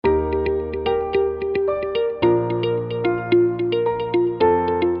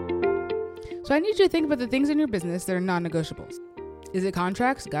So I need you to think about the things in your business that are non-negotiables. Is it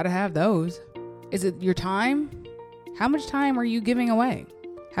contracts? Gotta have those. Is it your time? How much time are you giving away?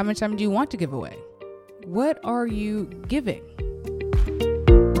 How much time do you want to give away? What are you giving?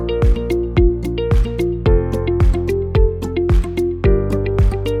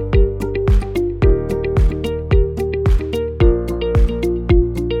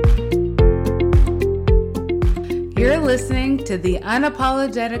 You're listening to the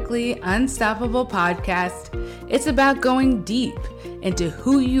Unapologetically Unstoppable podcast. It's about going deep into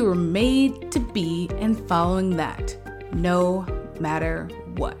who you were made to be and following that, no matter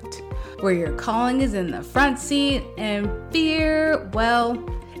what. Where your calling is in the front seat and fear, well,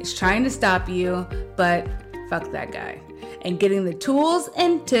 it's trying to stop you, but fuck that guy. And getting the tools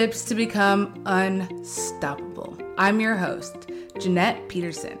and tips to become unstoppable. I'm your host, Jeanette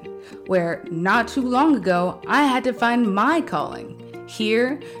Peterson, where not too long ago, I had to find my calling.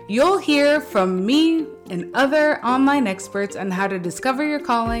 Here, you'll hear from me and other online experts on how to discover your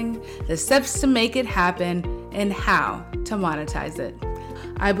calling, the steps to make it happen, and how to monetize it.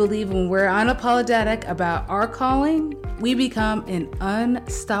 I believe when we're unapologetic about our calling, we become an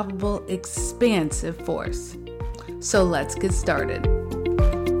unstoppable, expansive force. So let's get started.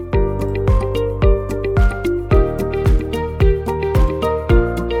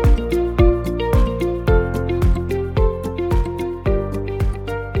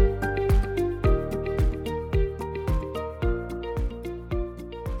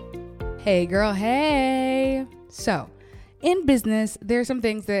 Hey girl, hey. So, in business, there are some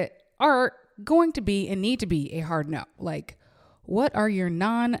things that are going to be and need to be a hard no. Like, what are your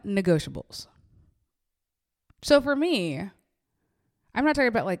non-negotiables? So for me, I'm not talking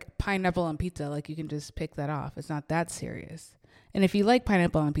about like pineapple on pizza, like you can just pick that off. It's not that serious. And if you like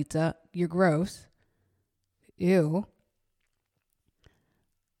pineapple on pizza, you're gross. Ew.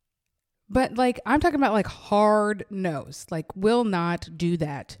 But like, I'm talking about like hard no's, like will not do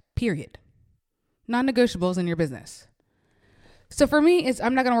that, period. Non-negotiables in your business. So for me, it's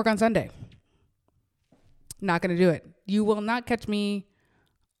I'm not going to work on Sunday. Not going to do it. You will not catch me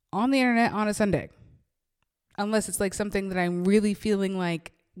on the internet on a Sunday. Unless it's like something that I'm really feeling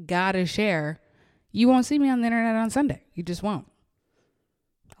like gotta share. You won't see me on the internet on Sunday. You just won't.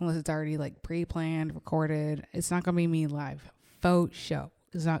 Unless it's already like pre-planned, recorded. It's not going to be me live. Faux show.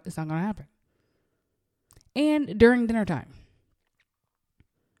 It's not going to happen. And during dinner time.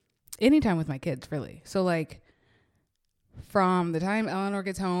 Anytime with my kids, really. So like from the time Eleanor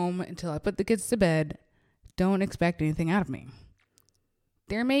gets home until I put the kids to bed, don't expect anything out of me.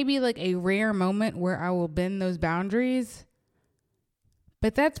 There may be like a rare moment where I will bend those boundaries,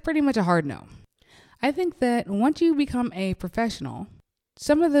 but that's pretty much a hard no. I think that once you become a professional,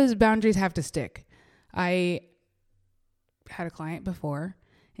 some of those boundaries have to stick. I had a client before,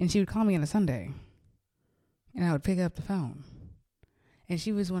 and she would call me on a Sunday, and I would pick up the phone. And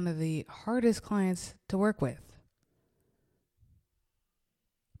she was one of the hardest clients to work with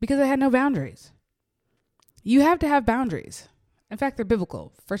because I had no boundaries. You have to have boundaries. In fact, they're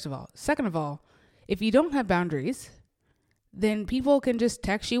biblical, first of all. Second of all, if you don't have boundaries, then people can just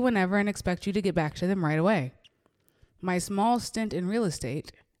text you whenever and expect you to get back to them right away. My small stint in real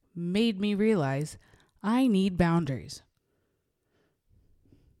estate made me realize I need boundaries.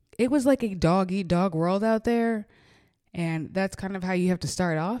 It was like a dog-eat-dog world out there. And that's kind of how you have to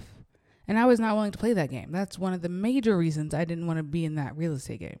start off. And I was not willing to play that game. That's one of the major reasons I didn't want to be in that real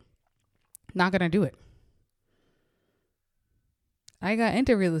estate game. Not going to do it. I got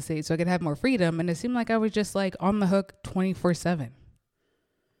into real estate so I could have more freedom. And it seemed like I was just like on the hook 24/7.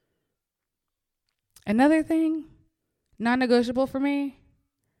 Another thing, non-negotiable for me,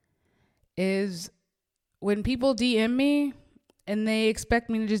 is when people DM me and they expect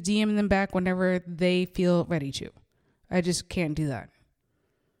me to just DM them back whenever they feel ready to. I just can't do that.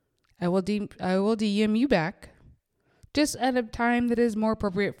 I will DM you back just at a time that is more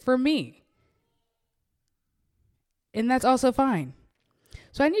appropriate for me. And that's also fine.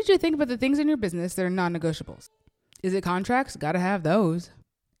 So I need you to think about the things in your business that are non-negotiables. Is it contracts? Gotta have those.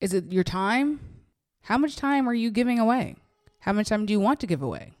 Is it your time? How much time are you giving away? How much time do you want to give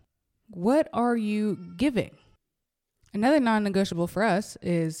away? What are you giving? Another non-negotiable for us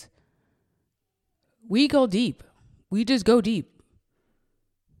is we go deep. We just go deep.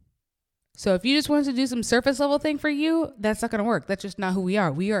 So if you just want to do some surface level thing for you, that's not going to work. That's just not who we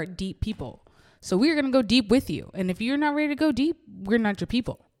are. We are deep people. So we're going to go deep with you. And if you're not ready to go deep, we're not your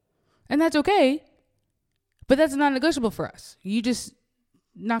people. And that's okay. But that's not negotiable for us. You just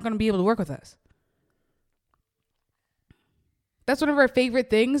not going to be able to work with us. That's one of our favorite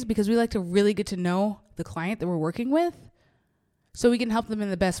things because we like to really get to know the client that we're working with so we can help them in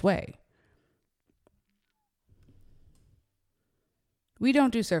the best way. We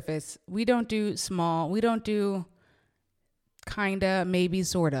don't do surface. We don't do small. We don't do kinda, maybe,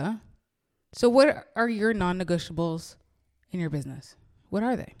 sorta. So what are your non-negotiables in your business? What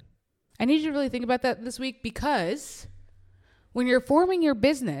are they? I need you to really think about that this week, because when you're forming your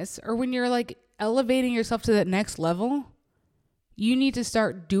business or when you're like elevating yourself to that next level, you need to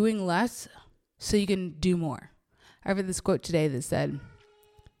start doing less so you can do more. I read this quote today that said,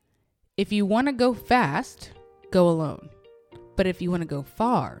 if you want to go fast, go alone. But if you want to go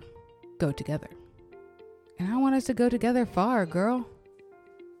far, go together. And I want us to go together far, girl.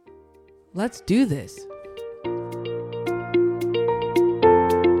 Let's do this.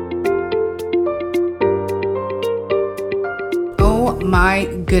 Oh my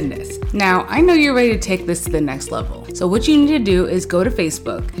goodness. Now, I know you're ready to take this to the next level. So what you need to do is go to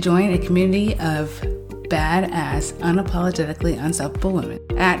Facebook, join a community of badass, unapologetically unstoppable women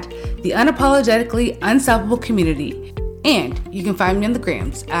at the Unapologetically Unstoppable Community. And you can find me on the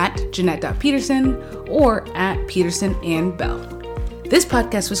grams at Jeanette.Peterson or at Peterson and Bell. This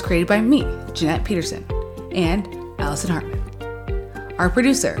podcast was created by me, Jeanette Peterson, and Allison Hartman. Our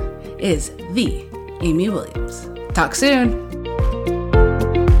producer is the Amy Williams. Talk soon.